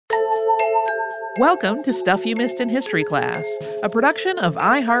Welcome to Stuff You Missed in History Class, a production of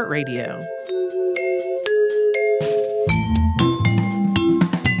iHeartRadio.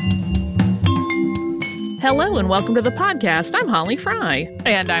 Hello and welcome to the podcast. I'm Holly Fry.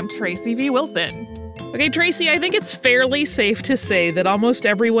 And I'm Tracy V. Wilson. Okay, Tracy, I think it's fairly safe to say that almost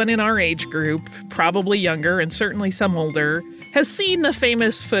everyone in our age group, probably younger and certainly some older, has seen the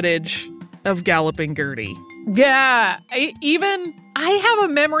famous footage of Galloping Gertie. Yeah, I have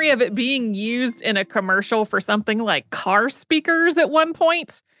a memory of it being used in a commercial for something like car speakers at one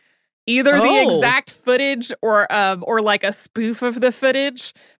point. Either the exact footage or like a spoof of the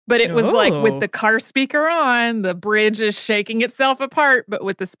footage. But it was like with the car speaker on, the bridge is shaking itself apart, but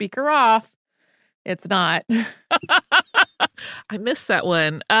with the speaker off, it's not. I missed that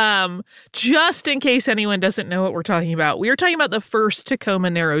one. Just in case anyone doesn't know what we're talking about, we are talking about the first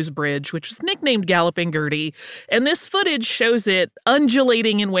Tacoma Narrows bridge, which was nicknamed Galloping Gertie. And this footage shows it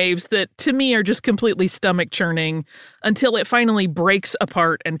undulating in waves that, to me, are just completely stomach-churning until it finally breaks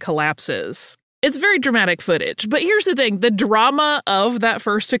apart and collapses. It's very dramatic footage, but here's the thing. The drama of that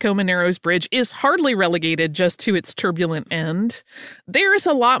first Tacoma Narrows bridge is hardly relegated just to its turbulent end. There's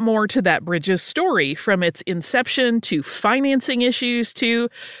a lot more to that bridge's story, from its inception to financing issues to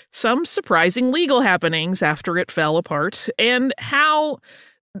some surprising legal happenings after it fell apart, and how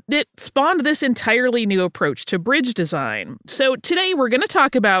it spawned this entirely new approach to bridge design. So today we're going to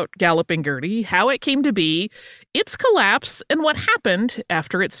talk about Galloping Gertie, how it came to be, its collapse, and what happened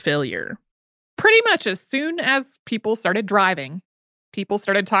after its failure. Pretty much as soon as people started driving, people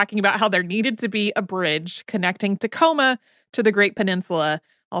started talking about how there needed to be a bridge connecting Tacoma to the Great Peninsula,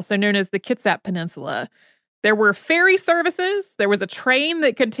 also known as the Kitsap Peninsula. There were ferry services. There was a train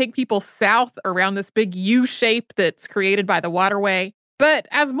that could take people south around this big U shape that's created by the waterway. But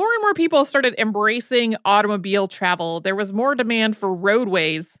as more and more people started embracing automobile travel, there was more demand for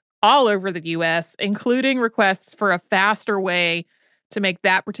roadways all over the U.S., including requests for a faster way to make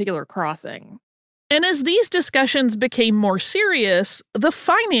that particular crossing. And as these discussions became more serious, the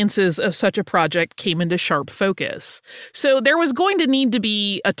finances of such a project came into sharp focus. So there was going to need to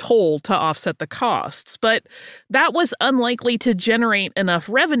be a toll to offset the costs, but that was unlikely to generate enough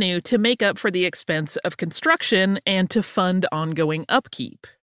revenue to make up for the expense of construction and to fund ongoing upkeep.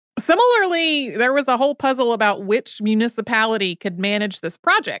 Similarly, there was a whole puzzle about which municipality could manage this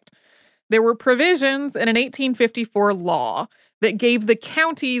project. There were provisions in an 1854 law that gave the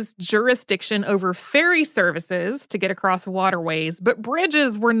counties jurisdiction over ferry services to get across waterways, but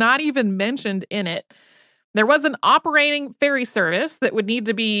bridges were not even mentioned in it. There was an operating ferry service that would need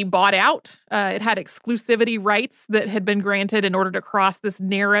to be bought out. It had exclusivity rights that had been granted in order to cross this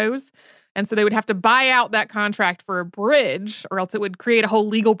Narrows, and so they would have to buy out that contract for a bridge, or else it would create a whole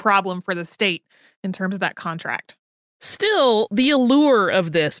legal problem for the state in terms of that contract. Still, the allure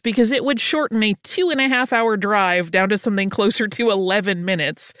of this, because it would shorten a 2.5-hour drive down to something closer to 11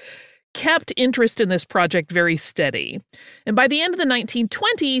 minutes, kept interest in this project very steady. And by the end of the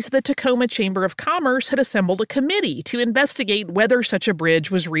 1920s, the Tacoma Chamber of Commerce had assembled a committee to investigate whether such a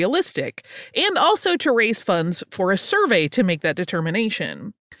bridge was realistic, and also to raise funds for a survey to make that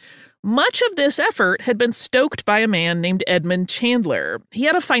determination. Much of this effort had been stoked by a man named Edmund Chandler. He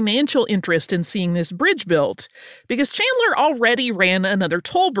had a financial interest in seeing this bridge built because Chandler already ran another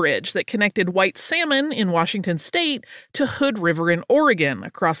toll bridge that connected White Salmon in Washington state to Hood River in Oregon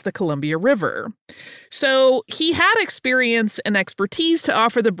across the Columbia River. So he had experience and expertise to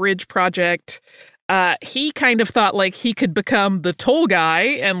offer the bridge project. He kind of thought like he could become the toll guy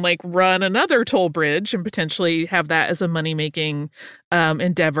and like run another toll bridge and potentially have that as a money-making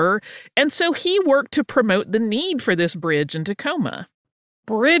endeavor. And so he worked to promote the need for this bridge in Tacoma.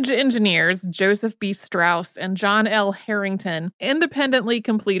 Bridge engineers Joseph B. Strauss and John L. Harrington independently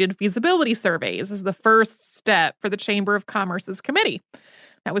completed feasibility surveys as the first step for the Chamber of Commerce's committee.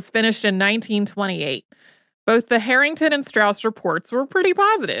 That was finished in 1928. Both the Harrington and Strauss reports were pretty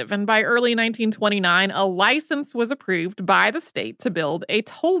positive, and by early 1929, a license was approved by the state to build a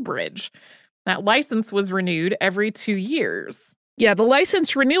toll bridge. That license was renewed every 2 years. Yeah, the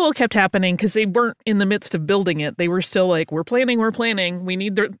license renewal kept happening because they weren't in the midst of building it. They were still like, we're planning. We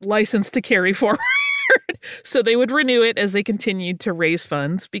need the license to carry forward. So they would renew it as they continued to raise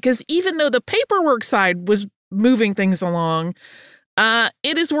funds, because even though the paperwork side was moving things along,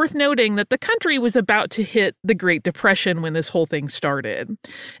 it is worth noting that the country was about to hit the Great Depression when this whole thing started.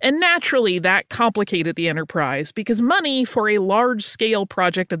 And naturally, that complicated the enterprise because money for a large-scale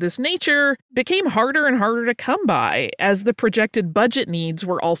project of this nature became harder and harder to come by as the projected budget needs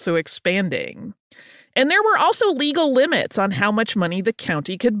were also expanding. And there were also legal limits on how much money the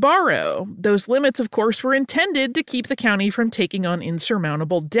county could borrow. Those limits, of course, were intended to keep the county from taking on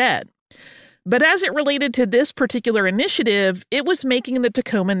insurmountable debt. But as it related to this particular initiative, it was making the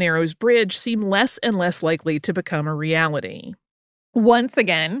Tacoma Narrows Bridge seem less and less likely to become a reality. Once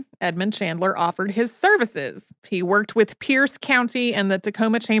again, Edmund Chandler offered his services. He worked with Pierce County and the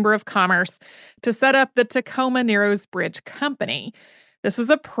Tacoma Chamber of Commerce to set up the Tacoma Narrows Bridge Company. This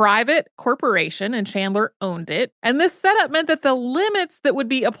was a private corporation, and Chandler owned it. And this setup meant that the limits that would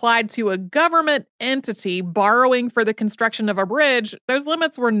be applied to a government entity borrowing for the construction of a bridge, those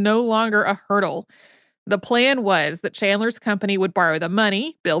limits were no longer a hurdle. The plan was that Chandler's company would borrow the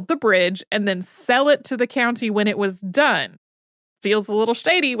money, build the bridge, and then sell it to the county when it was done. Feels a little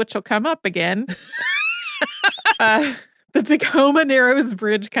shady, which will come up again. The Tacoma Narrows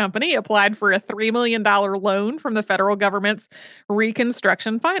Bridge Company applied for a $3 million loan from the federal government's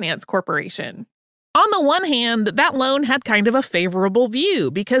Reconstruction Finance Corporation. On the one hand, that loan had kind of a favorable view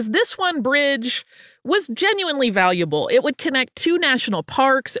because this one bridge was genuinely valuable. It would connect 2 national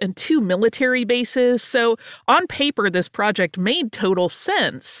parks and 2 military bases, so on paper, this project made total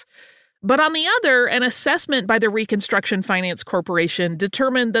sense. But on the other, an assessment by the Reconstruction Finance Corporation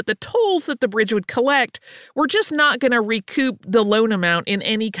determined that the tolls that the bridge would collect were just not going to recoup the loan amount in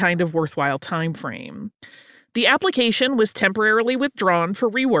any kind of worthwhile time frame. The application was temporarily withdrawn for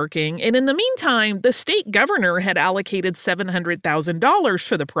reworking, and in the meantime, the state governor had allocated $700,000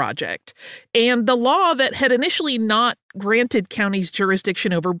 for the project. And the law that had initially not granted counties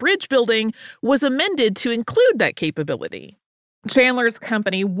jurisdiction over bridge building was amended to include that capability. Chandler's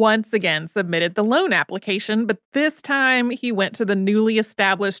company once again submitted the loan application, but this time he went to the newly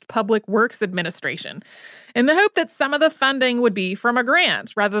established Public Works Administration in the hope that some of the funding would be from a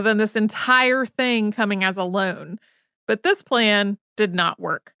grant rather than this entire thing coming as a loan. But this plan did not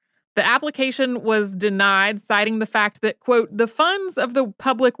work. The application was denied, citing the fact that, quote, the funds of the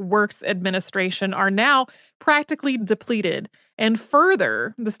Public Works Administration are now practically depleted. And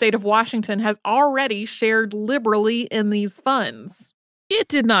further, the state of Washington has already shared liberally in these funds. It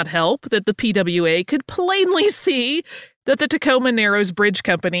did not help that the PWA could plainly see that the Tacoma Narrows Bridge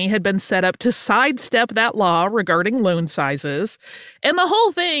Company had been set up to sidestep that law regarding loan sizes, and the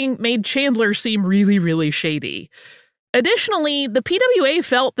whole thing made Chandler seem really, really shady. Additionally, the PWA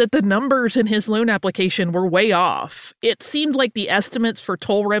felt that the numbers in his loan application were way off. It seemed like the estimates for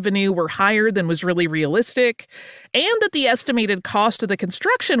toll revenue were higher than was really realistic, and that the estimated cost of the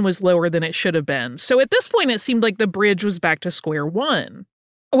construction was lower than it should have been. So at this point, it seemed like the bridge was back to square one.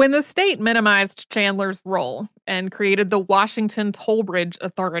 When the state minimized Chandler's role and created the Washington Toll Bridge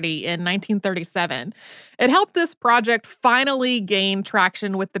Authority in 1937, it helped this project finally gain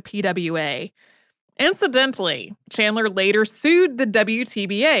traction with the PWA. Incidentally, Chandler later sued the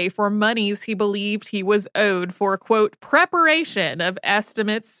WTBA for monies he believed he was owed for, quote, preparation of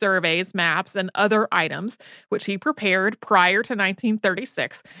estimates, surveys, maps, and other items, which he prepared prior to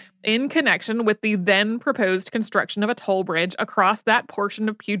 1936 in connection with the then proposed construction of a toll bridge across that portion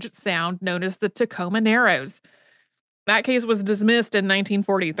of Puget Sound known as the Tacoma Narrows. That case was dismissed in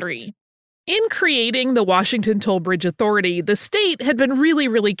 1943. In creating the Washington Toll Bridge Authority, the state had been really,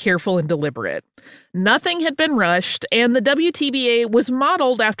 really careful and deliberate. Nothing had been rushed, and the WTBA was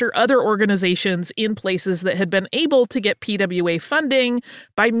modeled after other organizations in places that had been able to get PWA funding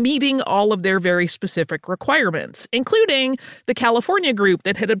by meeting all of their very specific requirements, including the California group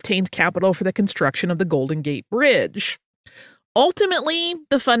that had obtained capital for the construction of the Golden Gate Bridge. Ultimately,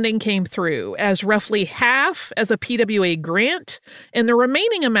 the funding came through as roughly half as a PWA grant and the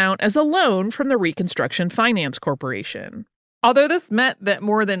remaining amount as a loan from the Reconstruction Finance Corporation. Although this meant that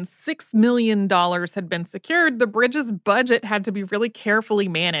more than $6 million had been secured, the bridge's budget had to be really carefully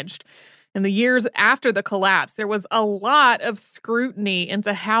managed. In the years after the collapse, there was a lot of scrutiny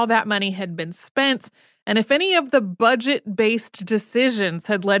into how that money had been spent and if any of the budget-based decisions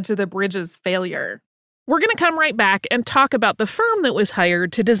had led to the bridge's failure. We're going to come right back and talk about the firm that was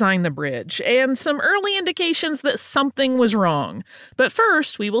hired to design the bridge and some early indications that something was wrong. But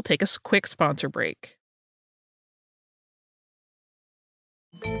first, we will take a quick sponsor break.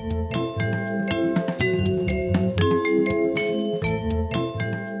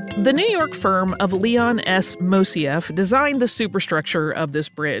 The New York firm of Leon S. Mosieff designed the superstructure of this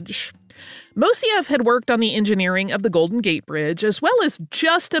bridge. Mosieff had worked on the engineering of the Golden Gate Bridge, as well as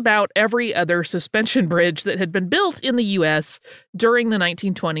just about every other suspension bridge that had been built in the U.S. during the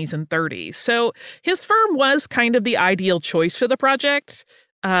 1920s and 30s. So his firm was kind of the ideal choice for the project.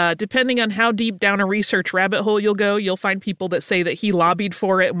 Depending on how deep down a research rabbit hole you'll go, you'll find people that say that he lobbied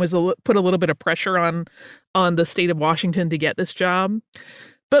for it and was put a little bit of pressure on the state of Washington to get this job.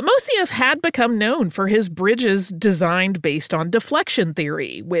 But Mosieff had become known for his bridges designed based on deflection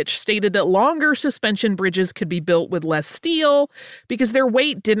theory, which stated that longer suspension bridges could be built with less steel because their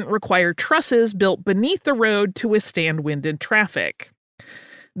weight didn't require trusses built beneath the road to withstand wind and traffic.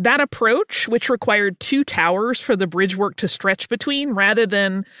 That approach, which required two towers for the bridge work to stretch between rather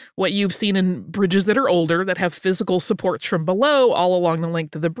than what you've seen in bridges that are older that have physical supports from below all along the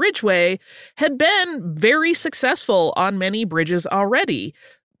length of the bridgeway, had been very successful on many bridges already,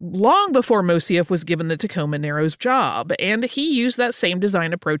 long before Mosieff was given the Tacoma Narrows job, and he used that same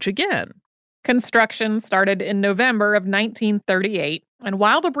design approach again. Construction started in November of 1938, and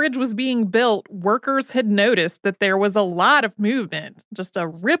while the bridge was being built, workers had noticed that there was a lot of movement, just a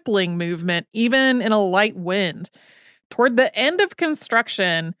rippling movement, even in a light wind. Toward the end of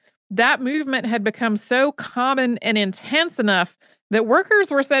construction, that movement had become so common and intense enough that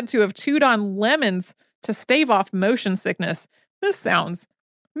workers were said to have chewed on lemons to stave off motion sickness. This sounds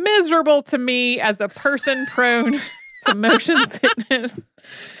miserable to me as a person prone to motion sickness.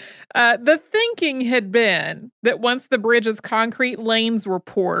 The thinking had been that once the bridge's concrete lanes were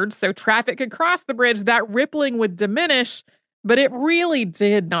poured so traffic could cross the bridge, that rippling would diminish, but it really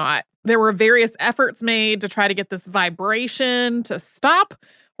did not. There were various efforts made to try to get this vibration to stop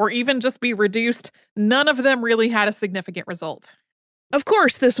or even just be reduced. None of them really had a significant result. Of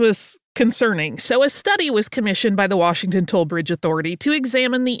course, this was concerning, so a study was commissioned by the Washington Toll Bridge Authority to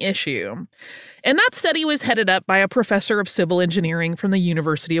examine the issue. And that study was headed up by a professor of civil engineering from the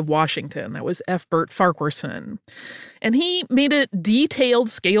University of Washington. That was F. Burt Farquharson. And he made a detailed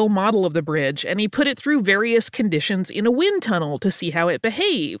scale model of the bridge, and he put it through various conditions in a wind tunnel to see how it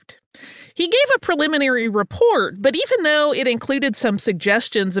behaved. He gave a preliminary report, but even though it included some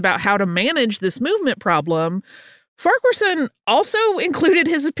suggestions about how to manage this movement problem, Farquharson also included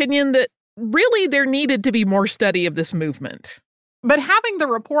his opinion that really there needed to be more study of this movement. But having the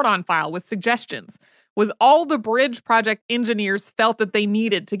report on file with suggestions was all the bridge project engineers felt that they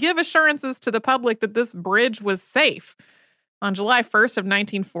needed to give assurances to the public that this bridge was safe. On July 1st of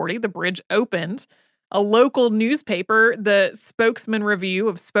 1940, the bridge opened. A local newspaper, the Spokesman Review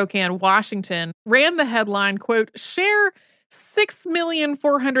of Spokane, Washington, ran the headline, quote, "Share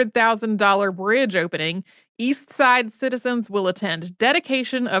 $6,400,000 bridge opening. East Side citizens will attend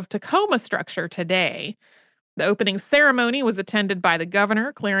dedication of Tacoma structure today." The opening ceremony was attended by the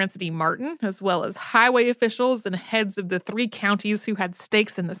governor, Clarence D. Martin, as well as highway officials and heads of the 3 counties who had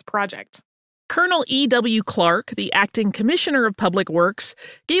stakes in this project. Colonel E.W. Clark, the acting commissioner of public works,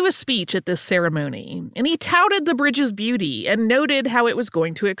 gave a speech at this ceremony, and he touted the bridge's beauty and noted how it was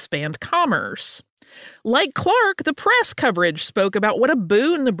going to expand commerce. Like Clark, the press coverage spoke about what a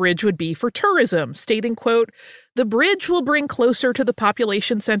boon the bridge would be for tourism, stating, quote, "The bridge will bring closer to the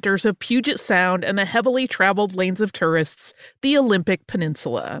population centers of Puget Sound and the heavily traveled lanes of tourists the Olympic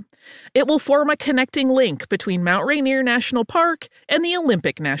Peninsula. It will form a connecting link between Mount Rainier National Park and the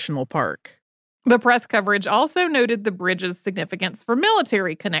Olympic National Park." The press coverage also noted the bridge's significance for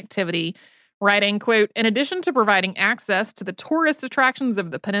military connectivity, writing, quote, "In addition to providing access to the tourist attractions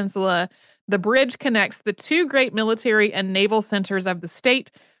of the peninsula, the bridge connects the 2 great military and naval centers of the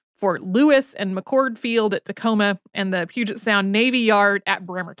state, Fort Lewis and McCord Field at Tacoma, and the Puget Sound Navy Yard at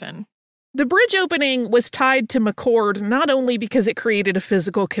Bremerton." The bridge opening was tied to McCord not only because it created a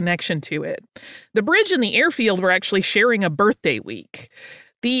physical connection to it. The bridge and the airfield were actually sharing a birthday week.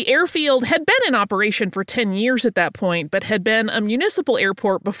 The airfield had been in operation for 10 years at that point, but had been a municipal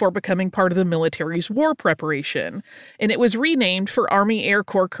airport before becoming part of the military's war preparation. And it was renamed for Army Air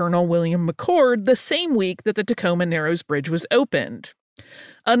Corps Colonel William McCord the same week that the Tacoma Narrows Bridge was opened.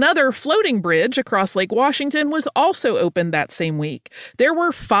 Another floating bridge across Lake Washington was also opened that same week. There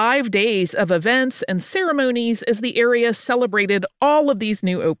were 5 days of events and ceremonies as the area celebrated all of these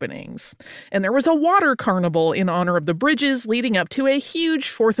new openings. And there was a water carnival in honor of the bridges leading up to a huge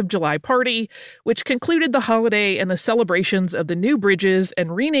 4th of July party, which concluded the holiday and the celebrations of the new bridges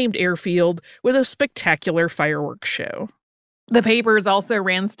and renamed airfield with a spectacular fireworks show. The papers also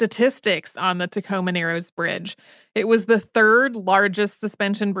ran statistics on the Tacoma Narrows Bridge. It was the 3rd largest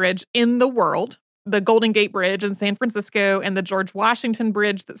suspension bridge in the world. The Golden Gate Bridge in San Francisco and the George Washington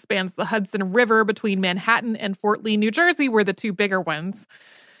Bridge that spans the Hudson River between Manhattan and Fort Lee, New Jersey, were the 2 bigger ones.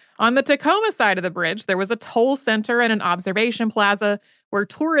 On the Tacoma side of the bridge, there was a toll center and an observation plaza where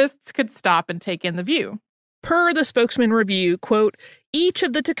tourists could stop and take in the view. Per the Spokesman Review, quote, "Each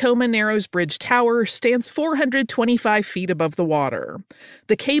of the Tacoma Narrows Bridge towers stands 425 feet above the water.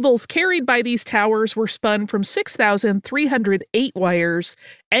 The cables carried by these towers were spun from 6,308 wires,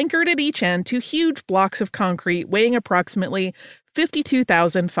 anchored at each end to huge blocks of concrete weighing approximately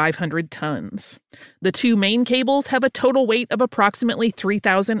 52,500 tons. The two main cables have a total weight of approximately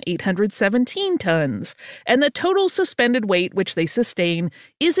 3,817 tons, and the total suspended weight which they sustain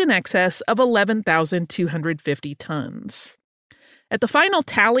is in excess of 11,250 tons. At the final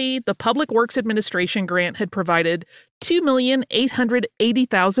tally, the Public Works Administration grant had provided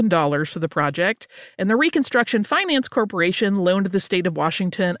 $2,880,000 for the project, and the Reconstruction Finance Corporation loaned the state of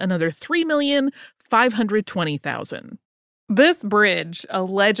Washington another $3,520,000. This bridge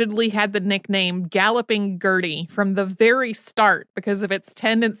allegedly had the nickname Galloping Gertie from the very start because of its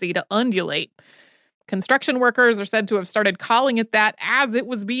tendency to undulate. Construction workers are said to have started calling it that as it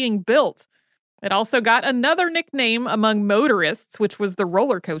was being built. It also got another nickname among motorists, which was the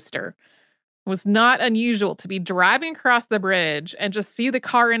roller coaster. It was not unusual to be driving across the bridge and just see the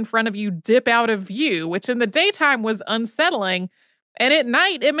car in front of you dip out of view, which in the daytime was unsettling. And at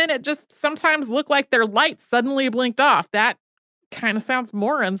night, it meant it just sometimes looked like their lights suddenly blinked off. That kind of sounds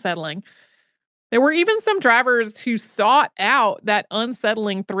more unsettling. There were even some drivers who sought out that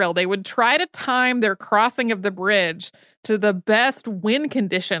unsettling thrill. They would try to time their crossing of the bridge to the best wind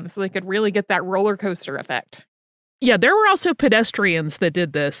conditions so they could really get that roller coaster effect. Yeah, there were also pedestrians that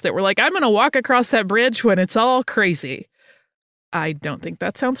did this, that were like, I'm going to walk across that bridge when it's all crazy. I don't think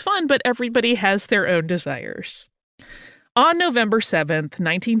that sounds fun, but everybody has their own desires. On November 7th,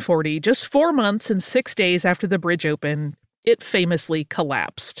 1940, just 4 months and 6 days after the bridge opened, it famously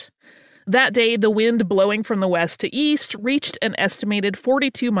collapsed. That day, the wind blowing from the west to east reached an estimated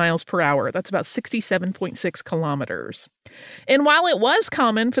 42 miles per hour. That's about 67.6 kilometers. And while it was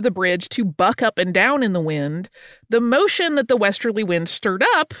common for the bridge to buck up and down in the wind, the motion that the westerly wind stirred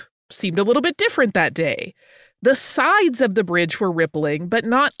up seemed a little bit different that day. The sides of the bridge were rippling, but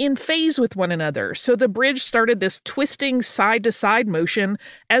not in phase with one another. So the bridge started this twisting side-to-side motion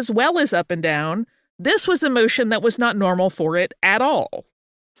as well as up and down. This was a motion that was not normal for it at all.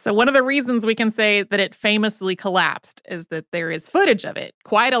 So one of the reasons we can say that it famously collapsed is that there is footage of it,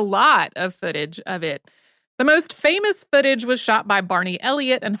 quite a lot of footage of it. The most famous footage was shot by Barney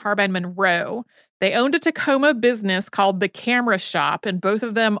Elliott and Harbin Monroe. They owned a Tacoma business called The Camera Shop, and both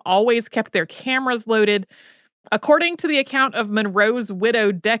of them always kept their cameras loaded. According to the account of Monroe's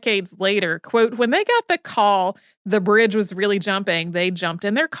widow decades later, quote, when they got the call the bridge was really jumping, they jumped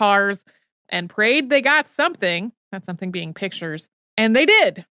in their cars and prayed they got something, that something being pictures, and they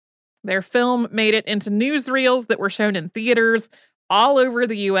did. Their film made it into newsreels that were shown in theaters all over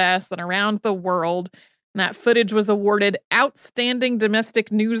the U.S. and around the world. And that footage was awarded Outstanding Domestic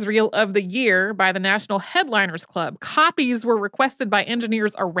Newsreel of the Year by the National Headliners Club. Copies were requested by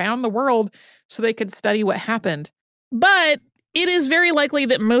engineers around the world so they could study what happened. But it is very likely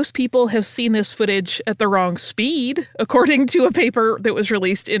that most people have seen this footage at the wrong speed, according to a paper that was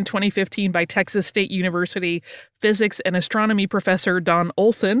released in 2015 by Texas State University physics and astronomy professor Don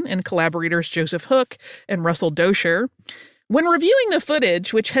Olson and collaborators Joseph Hook and Russell Dosher. When reviewing the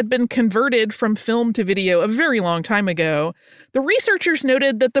footage, which had been converted from film to video a very long time ago, the researchers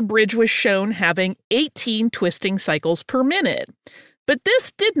noted that the bridge was shown having 18 twisting cycles per minute. But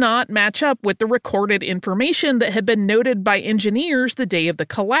this did not match up with the recorded information that had been noted by engineers the day of the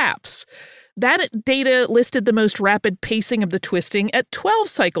collapse. That data listed the most rapid pacing of the twisting at 12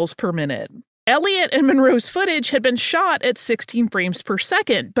 cycles per minute. Elliott and Monroe's footage had been shot at 16 frames per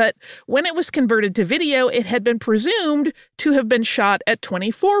second, but when it was converted to video, it had been presumed to have been shot at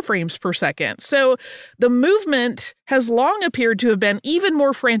 24 frames per second. So the movement has long appeared to have been even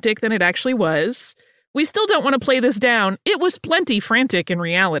more frantic than it actually was. We still don't want to play this down. It was plenty frantic in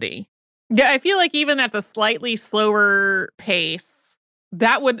reality. Yeah, I feel like even at the slightly slower pace,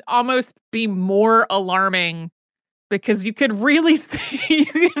 that would almost be more alarming because you could really see,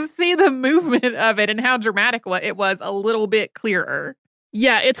 the movement of it and how dramatic it was a little bit clearer.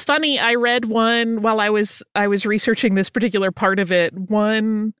 Yeah, it's funny. I read one while I was researching this particular part of it.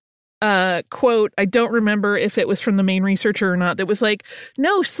 One quote, I don't remember if it was from the main researcher or not, that was like,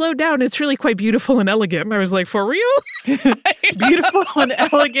 no, slow down. It's really quite beautiful and elegant. And I was like, for real? Beautiful and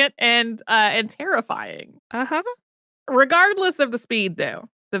elegant and terrifying. Uh-huh. Regardless of the speed, though,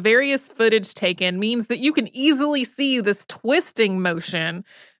 the various footage taken means that you can easily see this twisting motion,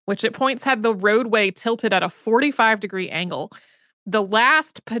 which at points had the roadway tilted at a 45-degree angle. The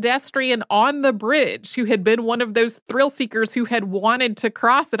last pedestrian on the bridge, who had been one of those thrill seekers who had wanted to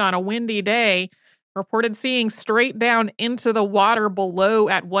cross it on a windy day, reported seeing straight down into the water below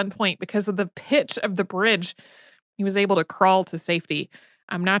at one point because of the pitch of the bridge. He was able to crawl to safety.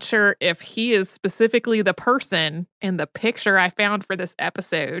 I'm not sure if he is specifically the person in the picture I found for this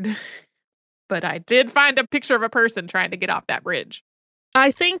episode, but I did find a picture of a person trying to get off that bridge.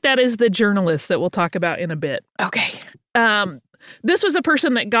 I think that is the journalist that we'll talk about in a bit. Okay. This was a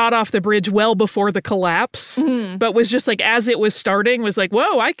person that got off the bridge well before the collapse, but was just like, as it was starting, was like,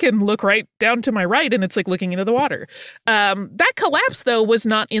 whoa, I can look right down to my right, and it's like looking into the water. That collapse, though, was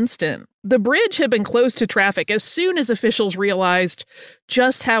not instant. The bridge had been closed to traffic as soon as officials realized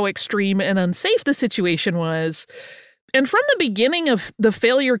just how extreme and unsafe the situation was. And from the beginning of the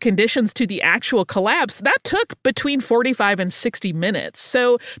failure conditions to the actual collapse, that took between 45 and 60 minutes.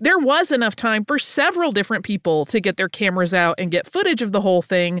 So there was enough time for several different people to get their cameras out and get footage of the whole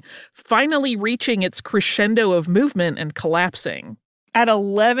thing, finally reaching its crescendo of movement and collapsing. At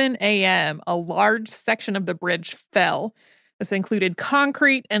 11 a.m., a large section of the bridge fell. This included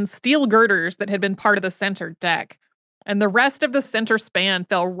concrete and steel girders that had been part of the center deck. And the rest of the center span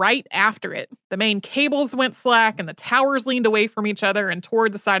fell right after it. The main cables went slack and the towers leaned away from each other and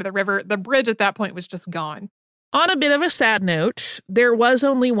toward the side of the river. The bridge at that point was just gone. On a bit of a sad note, there was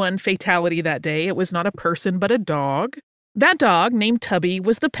only one fatality that day. It was not a person, but a dog. That dog, named Tubby,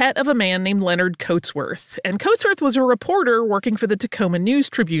 was the pet of a man named Leonard Coatsworth. And Coatsworth was a reporter working for the Tacoma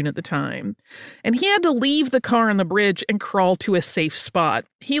News-Tribune at the time. And he had to leave the car on the bridge and crawl to a safe spot.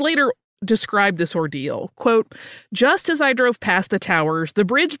 He later described this ordeal. Quote, "Just as I drove past the towers, the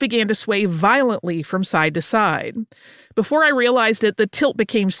bridge began to sway violently from side to side. Before I realized it, the tilt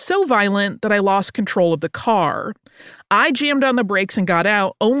became so violent that I lost control of the car. I jammed on the brakes and got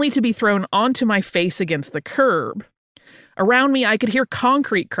out, only to be thrown onto my face against the curb. Around me, I could hear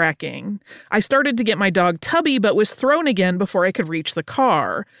concrete cracking. I started to get my dog Tubby, but was thrown again before I could reach the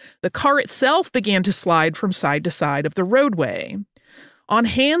car. The car itself began to slide from side to side of the roadway. On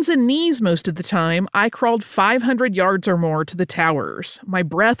hands and knees most of the time, I crawled 500 yards or more to the towers. My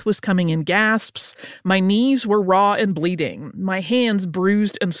breath was coming in gasps. My knees were raw and bleeding. My hands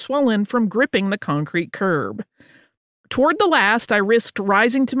bruised and swollen from gripping the concrete curb. Toward the last, I risked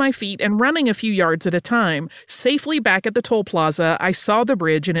rising to my feet and running a few yards at a time. Safely back at the toll plaza, I saw the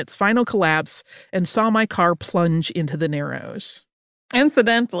bridge in its final collapse and saw my car plunge into the Narrows."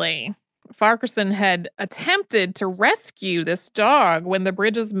 Incidentally, Farquharson had attempted to rescue this dog when the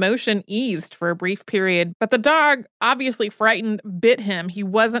bridge's motion eased for a brief period, but the dog, obviously frightened, bit him. He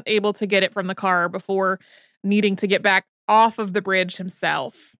wasn't able to get it from the car before needing to get back off of the bridge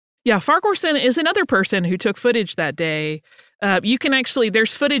himself. Yeah, Farquharson is another person who took footage that day. You can actually,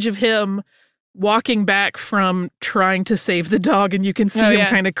 there's footage of him walking back from trying to save the dog, and you can see him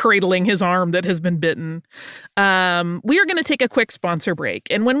kind of cradling his arm that has been bitten. We are going to take a quick sponsor break,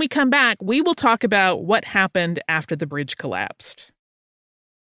 and when we come back, we will talk about what happened after the bridge collapsed.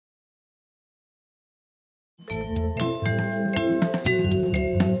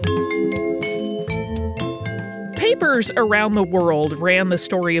 Papers around the world ran the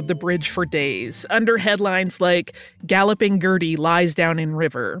story of the bridge for days, under headlines like "Galloping Gertie lies down in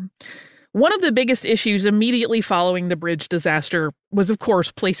river." One of the biggest issues immediately following the bridge disaster was, of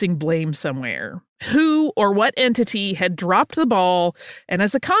course, placing blame somewhere. Who or what entity had dropped the ball and,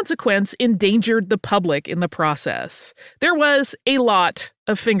 as a consequence, endangered the public in the process? There was a lot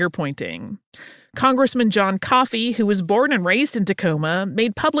of finger-pointing. Congressman John Coffey, who was born and raised in Tacoma,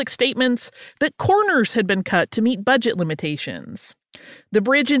 made public statements that corners had been cut to meet budget limitations. The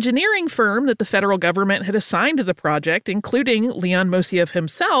bridge engineering firm that the federal government had assigned to the project, including Leon Mosieff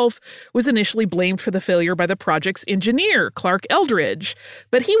himself, was initially blamed for the failure by the project's engineer, Clark Eldridge.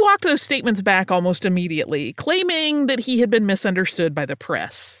 But he walked those statements back almost immediately, claiming that he had been misunderstood by the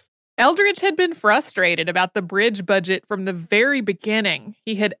press. Eldridge had been frustrated about the bridge budget from the very beginning.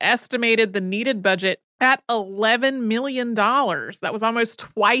 He had estimated the needed budget at $11 million. That was almost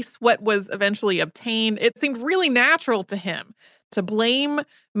twice what was eventually obtained. It seemed really natural to him to blame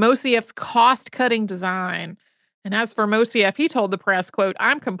Mosieff's cost-cutting design. And as for Mosieff, he told the press, quote,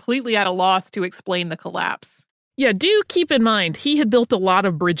 "I'm completely at a loss to explain the collapse." Yeah, do keep in mind, he had built a lot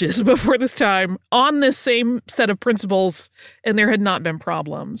of bridges before this time on this same set of principles, and there had not been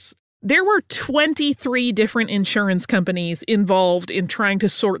problems. There were 23 different insurance companies involved in trying to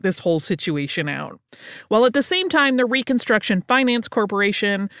sort this whole situation out. While at the same time, the Reconstruction Finance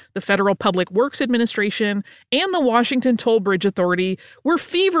Corporation, the Federal Public Works Administration, and the Washington Toll Bridge Authority were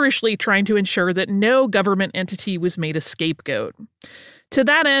feverishly trying to ensure that no government entity was made a scapegoat. To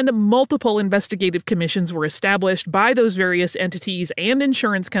that end, multiple investigative commissions were established by those various entities and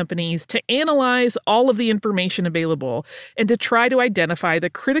insurance companies to analyze all of the information available and to try to identify the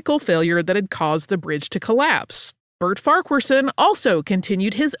critical failure that had caused the bridge to collapse. Bert Farquharson also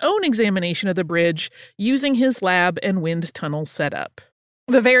continued his own examination of the bridge using his lab and wind tunnel setup.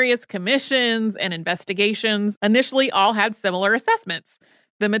 The various commissions and investigations initially all had similar assessments.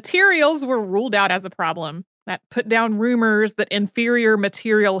 The materials were ruled out as a problem. That put down rumors that inferior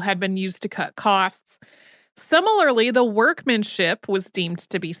material had been used to cut costs. Similarly, the workmanship was deemed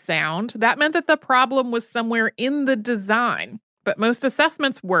to be sound. That meant that the problem was somewhere in the design. But most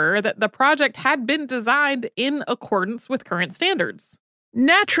assessments were that the project had been designed in accordance with current standards.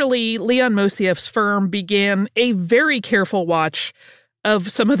 Naturally, Leon Mosieff's firm began a very careful watch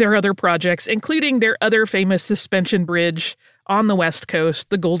of some of their other projects, including their other famous suspension bridge on the West Coast,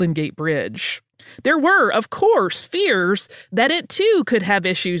 the Golden Gate Bridge. There were, of course, fears that it too could have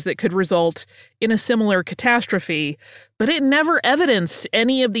issues that could result in a similar catastrophe, but it never evidenced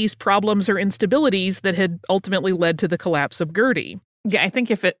any of these problems or instabilities that had ultimately led to the collapse of Gertie. Yeah, I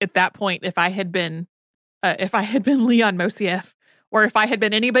think at that point, if I had been Leon Mosieff, or if I had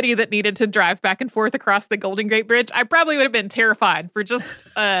been anybody that needed to drive back and forth across the Golden Gate Bridge, I probably would have been terrified for just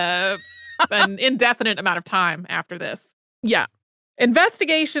an indefinite amount of time after this. Yeah.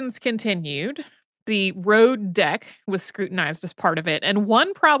 Investigations continued. The road deck was scrutinized as part of it, and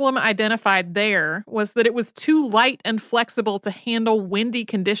one problem identified there was that it was too light and flexible to handle windy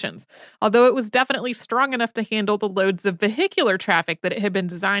conditions, although it was definitely strong enough to handle the loads of vehicular traffic that it had been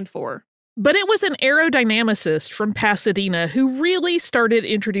designed for. But it was an aerodynamicist from Pasadena who really started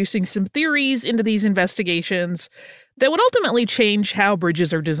introducing some theories into these investigations that would ultimately change how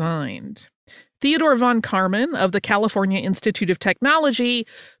bridges are designed. Theodore von Karman of the California Institute of Technology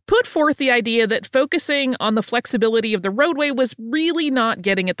put forth the idea that focusing on the flexibility of the roadway was really not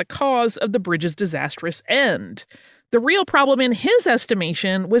getting at the cause of the bridge's disastrous end. The real problem in his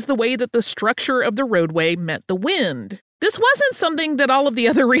estimation was the way that the structure of the roadway met the wind. This wasn't something that all of the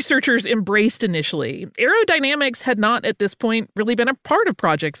other researchers embraced initially. Aerodynamics had not, at this point, really been a part of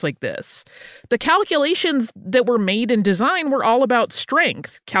projects like this. The calculations that were made in design were all about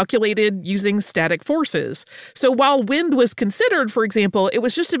strength, calculated using static forces. So while wind was considered, for example, it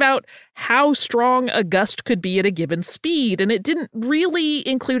was just about how strong a gust could be at a given speed, and it didn't really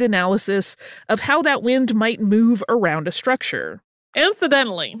include analysis of how that wind might move around a structure.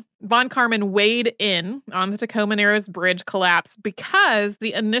 Incidentally, von Karman weighed in on the Tacoma Narrows bridge collapse because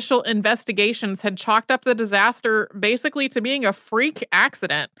the initial investigations had chalked up the disaster basically to being a freak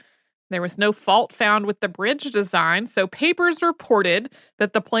accident. There was no fault found with the bridge design, so papers reported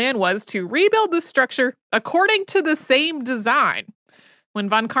that the plan was to rebuild the structure according to the same design. When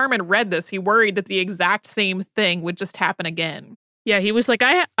von Karman read this, he worried that the exact same thing would just happen again. Yeah, he was like,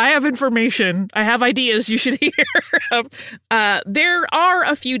 I have information. I have ideas you should hear. There are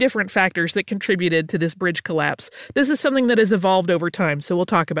a few different factors that contributed to this bridge collapse. This is something that has evolved over time, so we'll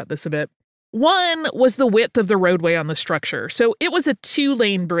talk about this a bit. One was the width of the roadway on the structure. So it was a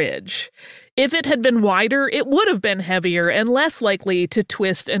 2-lane bridge. If it had been wider, it would have been heavier and less likely to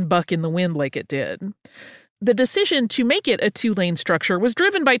twist and buck in the wind like it did. The decision to make it a 2-lane structure was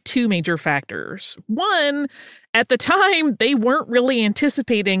driven by two major factors. One, at the time, they weren't really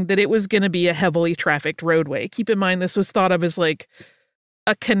anticipating that it was going to be a heavily trafficked roadway. Keep in mind, this was thought of as like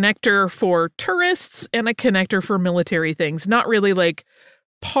a connector for tourists and a connector for military things, not really like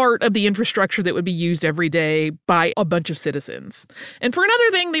part of the infrastructure that would be used every day by a bunch of citizens. And for another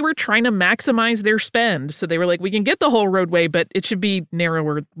thing, they were trying to maximize their spend. So they were like, we can get the whole roadway, but it should be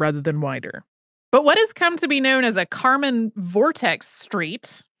narrower rather than wider. But what has come to be known as a Karman vortex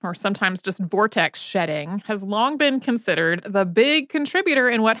street, or sometimes just vortex shedding, has long been considered the big contributor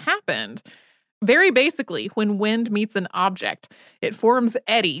in what happened. Very basically, when wind meets an object, it forms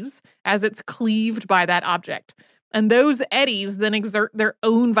eddies as it's cleaved by that object. And those eddies then exert their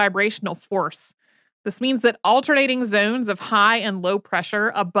own vibrational force. This means that alternating zones of high and low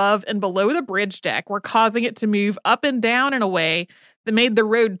pressure above and below the bridge deck were causing it to move up and down in a way that made the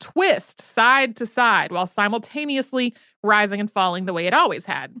road twist side to side while simultaneously rising and falling the way it always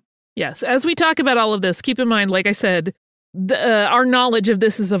had. Yes, as we talk about all of this, keep in mind, like I said, our knowledge of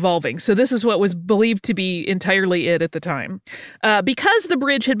this is evolving. So this is what was believed to be entirely it at the time. Because the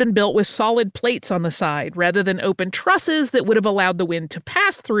bridge had been built with solid plates on the side rather than open trusses that would have allowed the wind to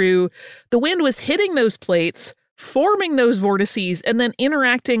pass through, the wind was hitting those plates, forming those vortices, and then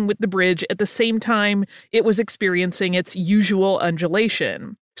interacting with the bridge at the same time it was experiencing its usual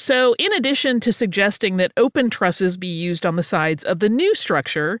undulation. So, in addition to suggesting that open trusses be used on the sides of the new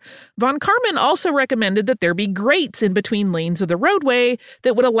structure, von Karman also recommended that there be grates in between lanes of the roadway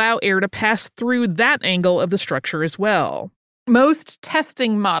that would allow air to pass through that angle of the structure as well. Most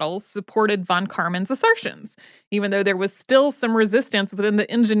testing models supported von Karman's assertions, even though there was still some resistance within the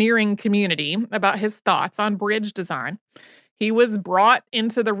engineering community about his thoughts on bridge design. He was brought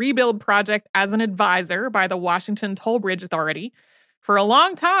into the rebuild project as an advisor by the Washington Toll Bridge Authority. For a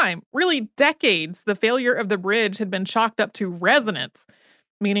long time, really decades, the failure of the bridge had been chalked up to resonance.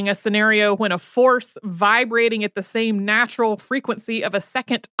 meaning a scenario when a force vibrating at the same natural frequency of a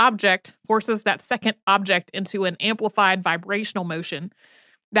second object forces that second object into an amplified vibrational motion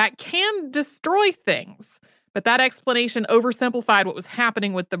that can destroy things. But that explanation oversimplified what was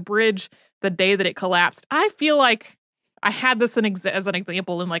happening with the bridge the day that it collapsed. I feel like I had this as an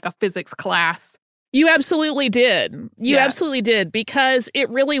example in like a physics class. You absolutely did. You Yeah. absolutely did, because it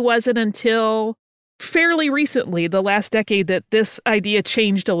really wasn't until fairly recently, the last decade, that this idea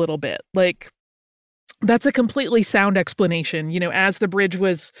changed a little bit. Like, that's a completely sound explanation. You know, as the bridge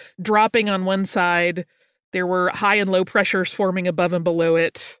was dropping on one side, there were high and low pressures forming above and below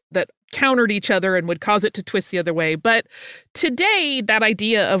it that countered each other and would cause it to twist the other way. But today, that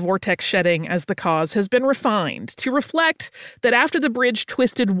idea of vortex shedding as the cause has been refined to reflect that after the bridge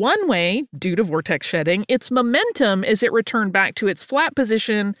twisted one way due to vortex shedding, its momentum as it returned back to its flat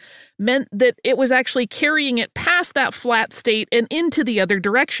position meant that it was actually carrying it past that flat state and into the other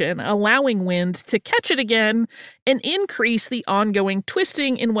direction, allowing wind to catch it again and increase the ongoing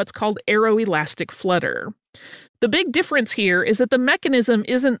twisting in what's called aeroelastic flutter. The big difference here is that the mechanism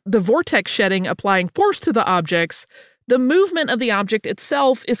isn't the vortex shedding applying force to the objects. The movement of the object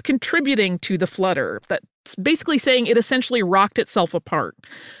itself is contributing to the flutter. That's basically saying it essentially rocked itself apart.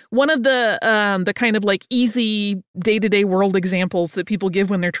 One of the kind of like easy day-to-day world examples that people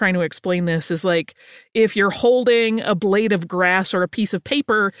give when they're trying to explain this is like if you're holding a blade of grass or a piece of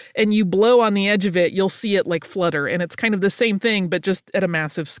paper and you blow on the edge of it, you'll see it like flutter. And it's kind of the same thing, but just at a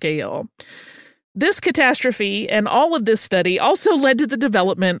massive scale. This catastrophe and all of this study also led to the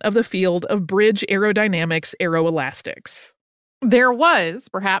development of the field of bridge aerodynamics aeroelastics. There was,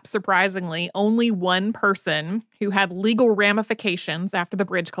 perhaps surprisingly, only one person who had legal ramifications after the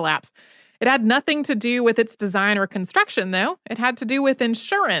bridge collapse. It had nothing to do with its design or construction, though. It had to do with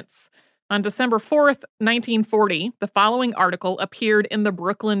insurance. On December 4th, 1940, the following article appeared in the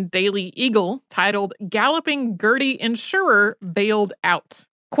Brooklyn Daily Eagle titled "Galloping Gertie Insurer Bailed Out."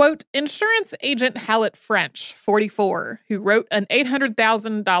 Quote, insurance agent Hallett French, 44, who wrote an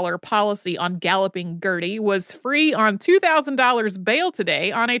 $800,000 policy on Galloping Gertie, was free on $2,000 bail today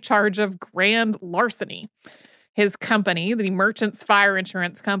on a charge of grand larceny. His company, the Merchants Fire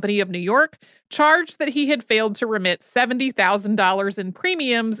Insurance Company of New York, charged that he had failed to remit $70,000 in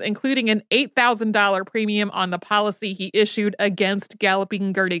premiums, including an $8,000 premium on the policy he issued against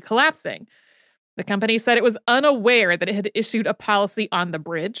Galloping Gertie collapsing. The company said it was unaware that it had issued a policy on the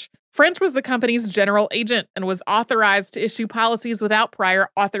bridge. French was the company's general agent and was authorized to issue policies without prior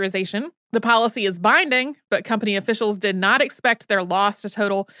authorization. The policy is binding, but company officials did not expect their loss to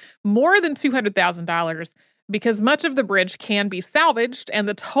total more than $200,000 because much of the bridge can be salvaged and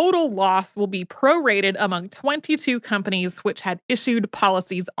the total loss will be prorated among 22 companies which had issued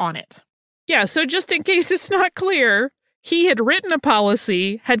policies on it. Yeah, so just in case it's not clear, he had written a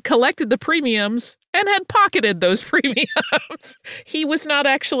policy, had collected the premiums, and had pocketed those premiums. He was not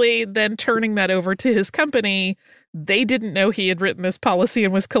actually then turning that over to his company. They didn't know he had written this policy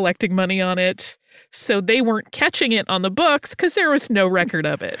and was collecting money on it. So they weren't catching it on the books because there was no record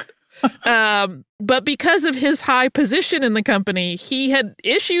of it. But because of his high position in the company, he had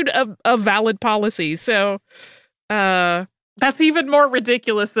issued a valid policy. So, that's even more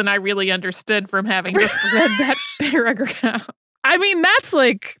ridiculous than I really understood from having just read that paragraph. I mean,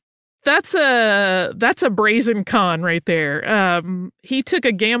 that's a brazen con right there. He took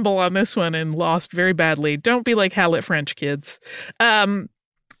a gamble on this one and lost very badly. Don't be like Hallett French, kids.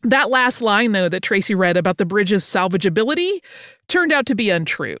 That last line, though, that Tracy read about the bridge's salvageability turned out to be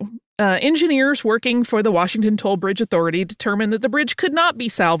untrue. Engineers working for the Washington Toll Bridge Authority determined that the bridge could not be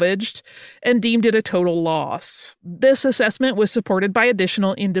salvaged and deemed it a total loss. This assessment was supported by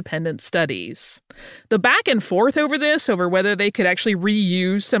additional independent studies. The back and forth over this, over whether they could actually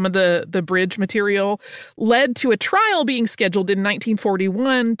reuse some of the bridge material, led to a trial being scheduled in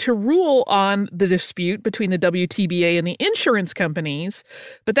 1941 to rule on the dispute between the WTBA and the insurance companies,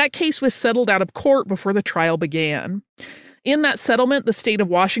 but that case was settled out of court before the trial began. In that settlement, the state of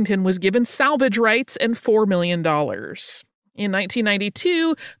Washington was given salvage rights and $4 million. In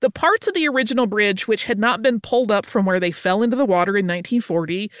 1992, the parts of the original bridge which had not been pulled up from where they fell into the water in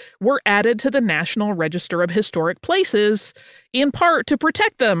 1940 were added to the National Register of Historic Places, in part to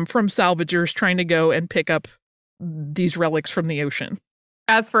protect them from salvagers trying to go and pick up these relics from the ocean.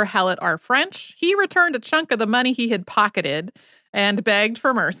 As for Hallett R. French, he returned a chunk of the money he had pocketed and begged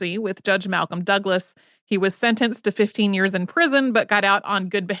for mercy with Judge Malcolm Douglas. He was sentenced to 15 years in prison, but got out on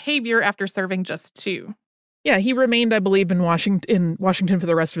good behavior after serving just 2. Yeah, he remained, I believe, in Washington for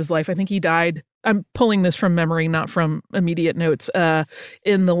the rest of his life. I think he died, I'm pulling this from memory, not from immediate notes,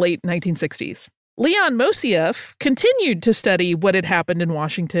 in the late 1960s. Leon Mosieff continued to study what had happened in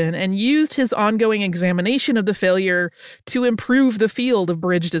Washington and used his ongoing examination of the failure to improve the field of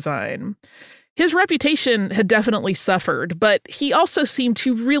bridge design. His reputation had definitely suffered, but he also seemed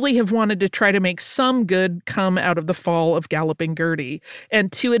to really have wanted to try to make some good come out of the fall of Galloping Gertie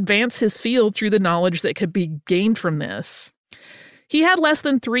and to advance his field through the knowledge that could be gained from this. He had less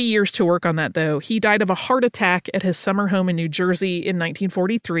than 3 years to work on that, though. He died of a heart attack at his summer home in New Jersey in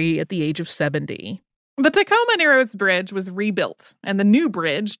 1943 at the age of 70. The Tacoma Narrows Bridge was rebuilt, and the new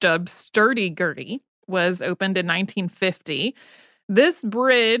bridge, dubbed Sturdy Gertie, was opened in 1950. This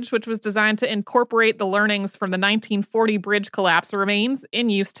bridge, which was designed to incorporate the learnings from the 1940 bridge collapse, remains in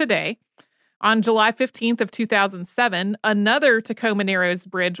use today. On July 15th of 2007, another Tacoma Narrows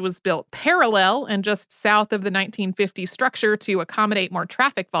bridge was built parallel and just south of the 1950 structure to accommodate more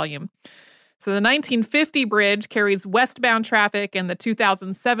traffic volume. So the 1950 bridge carries westbound traffic, and the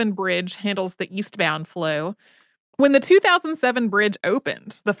 2007 bridge handles the eastbound flow. When the 2007 bridge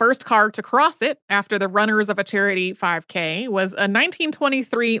opened, the first car to cross it after the runners of a charity 5K was a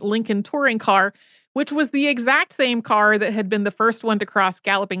 1923 Lincoln touring car, which was the exact same car that had been the first one to cross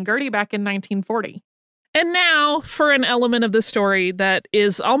Galloping Gertie back in 1940. And now for an element of the story that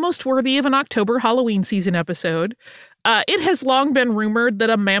is almost worthy of an October Halloween season episode. It has long been rumored that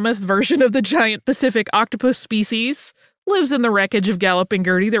a mammoth version of the giant Pacific octopus species lives in the wreckage of Galloping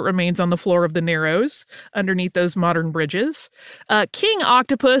Gertie that remains on the floor of the Narrows underneath those modern bridges. King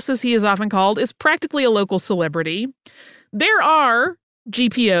Octopus, as he is often called, is practically a local celebrity. There are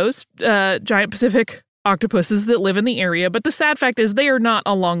GPOs, giant Pacific octopuses, that live in the area, but the sad fact is they are not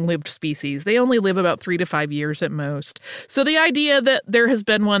a long-lived species. They only live about 3 to 5 years at most. So the idea that there has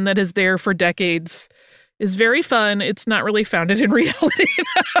been one that is there for decades is very fun. It's not really founded in reality,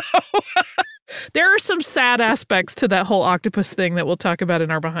 though. There are some sad aspects to that whole octopus thing that we'll talk about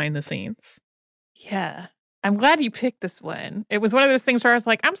in our behind the scenes. Yeah. I'm glad you picked this one. It was one of those things where I was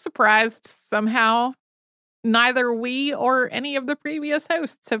like, I'm surprised somehow neither we or any of the previous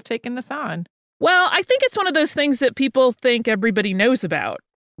hosts have taken this on. Well, I think it's one of those things that people think everybody knows about,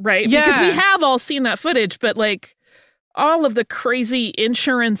 right? Yeah. Because we have all seen that footage, but like all of the crazy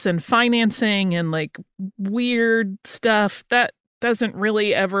insurance and financing and like weird stuff, that doesn't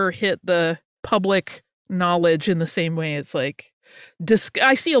really ever hit the public knowledge in the same way. It's like,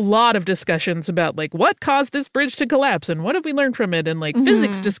 I see a lot of discussions about like what caused this bridge to collapse and what have we learned from it, and like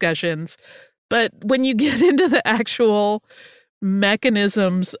physics discussions. But when you get into the actual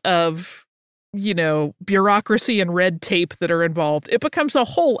mechanisms of, you know, bureaucracy and red tape that are involved, it becomes a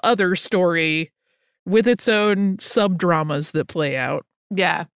whole other story with its own sub-dramas that play out.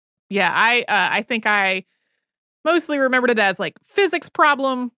 Yeah. Yeah. I think I mostly remembered it as like physics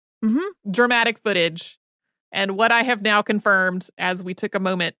problem, dramatic footage, and what I have now confirmed as we took a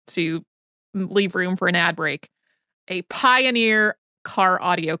moment to leave room for an ad break, a Pioneer car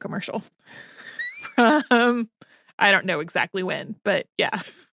audio commercial. I don't know exactly when, but yeah.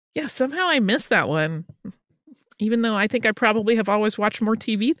 Yeah, somehow I missed that one, even though I think I probably have always watched more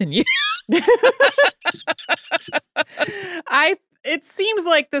TV than you. It seems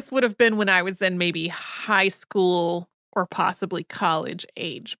like this would have been when I was in maybe high school or possibly college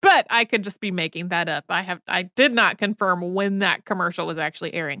age, but I could just be making that up. I did not confirm when that commercial was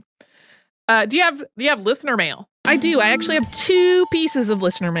actually airing. Do you have listener mail? I do. I actually have 2 pieces of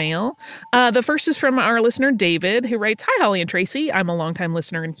listener mail. The first is from our listener, David, who writes, "Hi, Holly and Tracy. I'm a longtime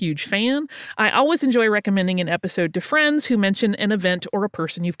listener and huge fan. I always enjoy recommending an episode to friends who mention an event or a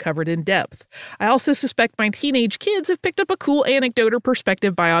person you've covered in depth. I also suspect my teenage kids have picked up a cool anecdote or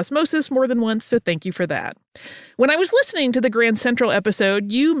perspective by osmosis more than once, so thank you for that. When I was listening to the Grand Central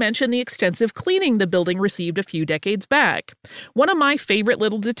episode, you mentioned the extensive cleaning the building received a few decades back. One of my favorite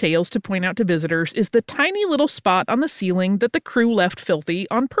little details to point out to visitors is the tiny little spot on the ceiling that the crew left filthy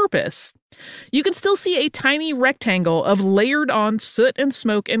on purpose. You can still see a tiny rectangle of layered on soot and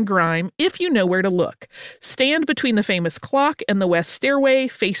smoke and grime if you know where to look. Stand between the famous clock and the west stairway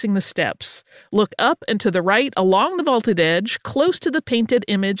facing the steps. Look up and to the right along the vaulted edge, close to the painted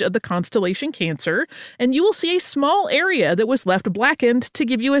image of the constellation Cancer, and you will see a small area that was left blackened to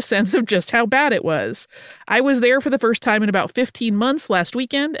give you a sense of just how bad it was. I was there for the first time in about 15 months last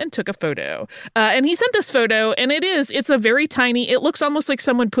weekend and took a photo." And he sent this photo, and it's a very tiny, it looks almost like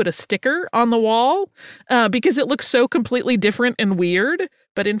someone put a sticker on the wall because it looks so completely different and weird.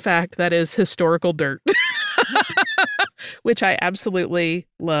 But in fact, that is historical dirt, which I absolutely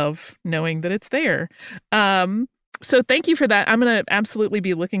love knowing that it's there. So thank you for that. I'm going to absolutely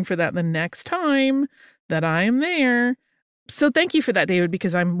be looking for that the next time that I am there. So thank you for that, David,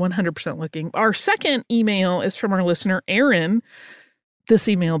 because I'm 100% looking. Our second email is from our listener, Aaron. This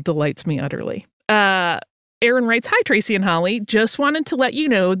email delights me utterly. Aaron writes, "Hi, Tracy and Holly. Just wanted to let you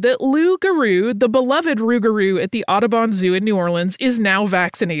know that Lou Garou, the beloved Rougarou at the Audubon Zoo in New Orleans, is now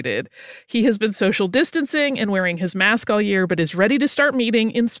vaccinated. He has been social distancing and wearing his mask all year, but is ready to start meeting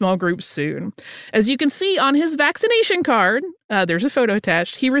in small groups soon. As you can see on his vaccination card," there's a photo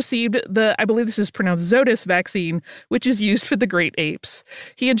attached, "he received I believe this is pronounced Zoetis vaccine, which is used for the great apes.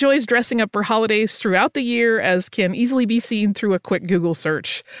 He enjoys dressing up for holidays throughout the year, as can easily be seen through a quick Google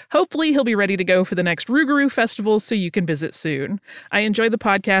search. Hopefully he'll be ready to go for the next Rougarou festival so you can visit soon. I enjoy the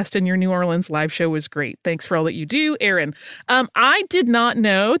podcast and your New Orleans live show was great. Thanks for all that you do, Aaron." I did not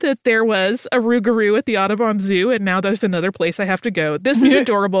know that there was a Rougarou at the Audubon Zoo, and now there's another place I have to go. This is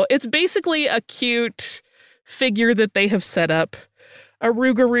adorable. It's basically a cute figure that they have set up, a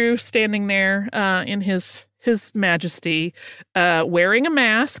Rougarou standing there in his majesty, wearing a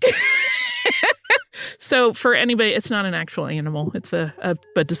mask. So for anybody, it's not an actual animal. It's a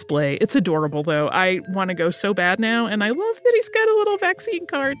display. It's adorable, though. I want to go so bad now, and I love that he's got a little vaccine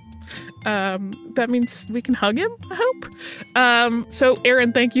card. That means we can hug him, I hope. So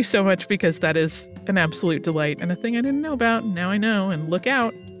Aaron, thank you so much, because that is an absolute delight and a thing I didn't know about. Now I know, and look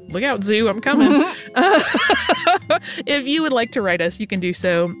out. Look out, Zoo, I'm coming. If you would like to write us, you can do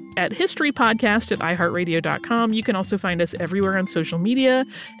so at historypodcast@iheartradio.com. You can also find us everywhere on social media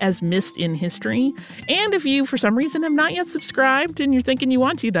as Missed in History. And if you, for some reason, have not yet subscribed and you're thinking you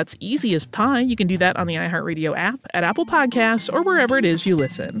want to, that's easy as pie. You can do that on the iHeartRadio app, at Apple Podcasts, or wherever it is you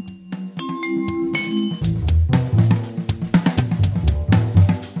listen.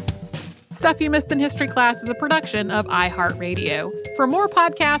 Stuff You Missed in History Class is a production of iHeartRadio. For more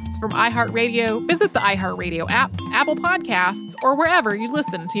podcasts from iHeartRadio, visit the iHeartRadio app, Apple Podcasts, or wherever you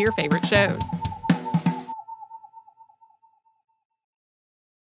listen to your favorite shows.